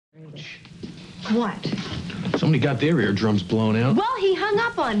What? Somebody got their eardrums blown out. Well, he hung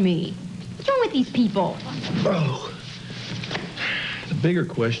up on me. What's wrong with these people? Oh. The bigger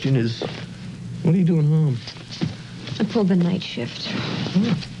question is, what are you doing home? I pulled the night shift.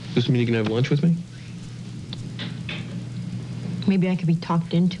 Does this mean you can have lunch with me? Maybe I could be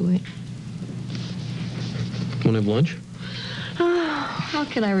talked into it. Want to have lunch? Oh, how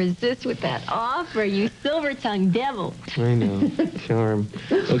can I resist with that offer, you silver-tongued devil? I know. Charm.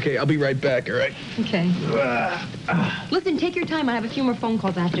 Okay, I'll be right back, all right? Okay. Listen, take your time. I have a few more phone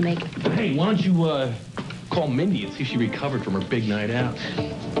calls I have to make. Hey, why don't you, call Mindy and see if she recovered from her big night out?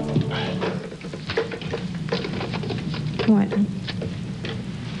 What?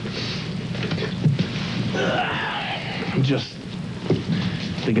 I'm just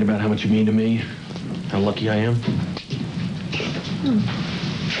thinking about how much you mean to me, how lucky I am. All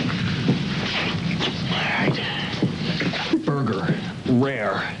right. Burger,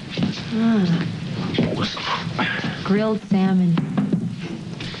 rare. Grilled salmon.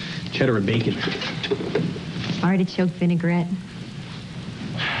 Cheddar and bacon. Artichoke vinaigrette.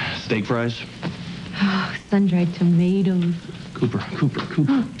 Steak fries. Oh, sun-dried tomatoes. Cooper.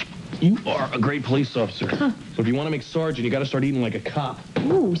 You are a great police officer. So if you want to make sergeant, you got to start eating like a cop.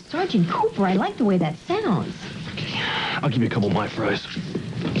 Ooh, Sergeant Cooper, I like the way that sounds. Okay, I'll give you a couple of my fries.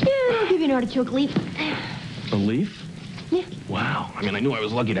 Yeah, I'll give you an artichoke leaf. A leaf? Yeah. Wow. I mean, I knew I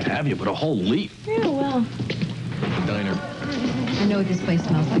was lucky to have you, but a whole leaf. Yeah, well, Diner. I know what this place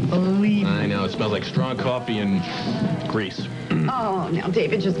smells like. Believe me. I know. It smells like strong coffee and grease. Oh, now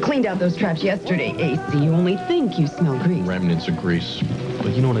David just cleaned out those traps yesterday, AC. You only think you smell grease. Remnants of grease.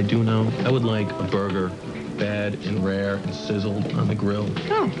 But you know what I do know? I would like a burger, bad and rare and sizzled on the grill.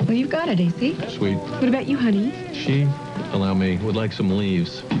 Oh, well, you've got it, AC. Sweet. What about you, honey? She, allow me, would like some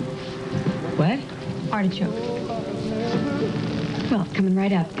leaves. What? Artichoke. Well, coming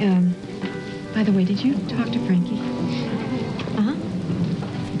right up. By the way, did you talk to Frankie? Uh-huh.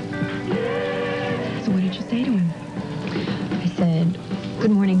 So what did you say to him? I said,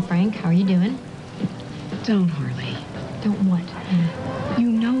 good morning, Frank. How are you doing? Don't, Harley. Don't what? You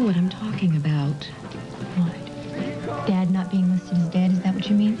know what I'm talking about. What? Dad not being listed as dead, is that what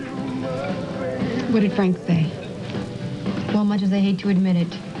you mean? What did Frank say? Well, much as I hate to admit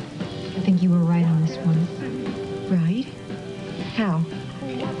it, I think you were right on this one. Right? How?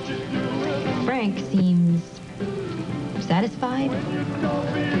 Frank seems satisfied.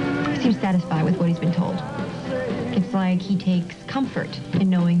 Seems satisfied with what he's been told. It's like he takes comfort in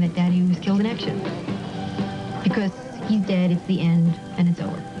knowing that Daddy was killed in action. Because he's dead, it's the end, and it's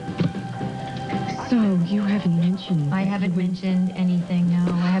over. So, you haven't mentioned... I haven't mentioned anything,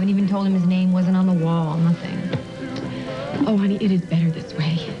 no. I haven't even told him his name wasn't on the wall, nothing. Oh, honey, it is better this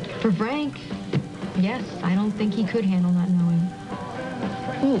way. For Frank, yes, I don't think he could handle not knowing.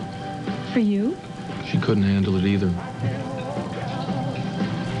 Oh, for you? She couldn't handle it either.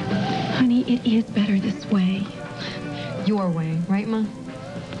 Honey, it is better this way. Your way, right, Ma?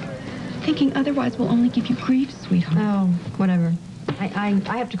 Thinking otherwise will only give you grief, sweetheart. Oh, whatever. I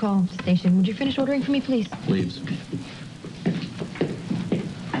have to call the station. Would you finish ordering for me, please? Leaves.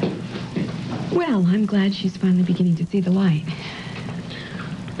 Well, I'm glad she's finally beginning to see the light.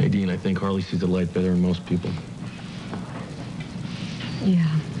 Nadine, I think Harley sees the light better than most people. Yeah.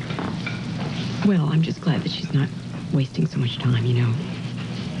 Well, I'm just glad that she's not wasting so much time, you know.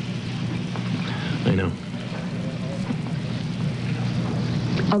 I know.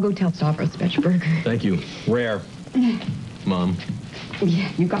 I'll go tell Stavros about your burger. Thank you. Rare. Mom.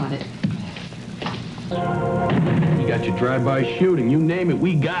 Yeah, you got it. You got your drive-by shooting. You name it,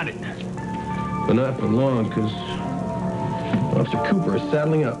 we got it. But not for long, because Officer Cooper is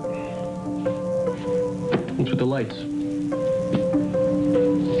saddling up. What's with the lights?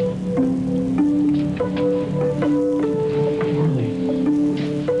 Harley.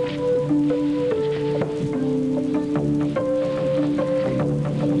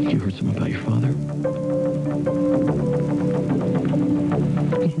 You heard something about your father?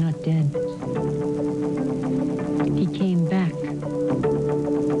 He's not dead. He came back.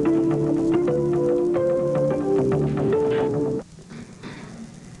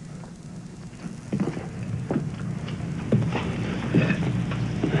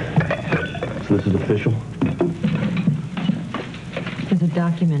 So this is official? There's a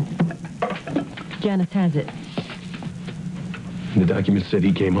document. Janice has it. The document said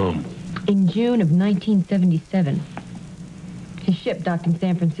he came home. In June of 1977. His ship docked in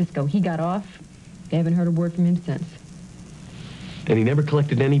San Francisco. He got off. They haven't heard a word from him since. And he never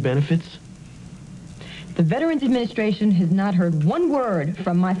collected any benefits? The Veterans Administration has not heard one word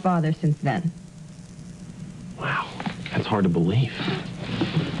from my father since then. Wow, that's hard to believe.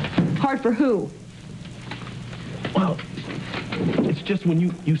 card for who? Well, it's just when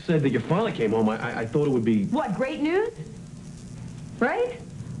you said that your father came home, I thought it would be... What, great news? Right?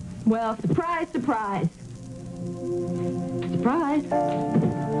 Well, surprise, surprise. Surprise.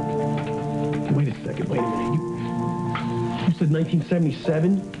 Wait a second, wait a minute. You said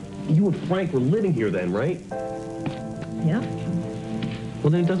 1977? You and Frank were living here then, right? Yeah. Well,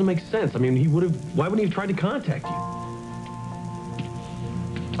 then it doesn't make sense. I mean, why wouldn't he have tried to contact you?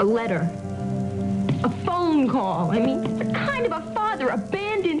 A letter. A phone call. I mean, what kind of a father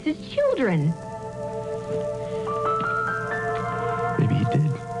abandons his children? Maybe he did.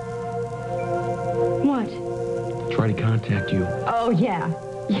 What? Try to contact you. Oh, yeah.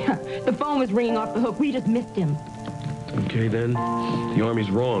 Yeah, the phone was ringing off the hook. We just missed him. Okay, then. The Army's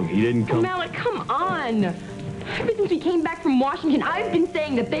wrong. He didn't come... Malik, come on. Ever since we came back from Washington, I've been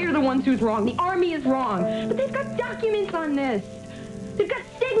saying that they're the ones who's wrong. The Army is wrong. But they've got documents on this. They've got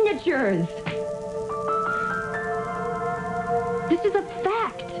signatures. This is a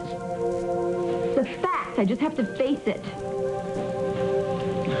fact. It's a fact. I just have to face it.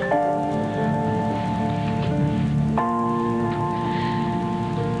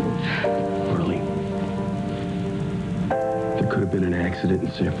 Harley, there could have been an accident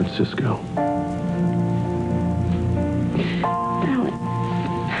in San Francisco. Alan,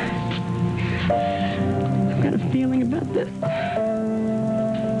 I've got a feeling about this.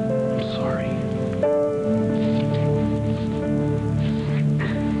 I'm sorry.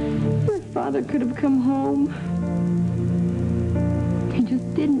 My father could have come home. He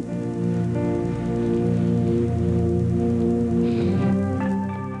just didn't.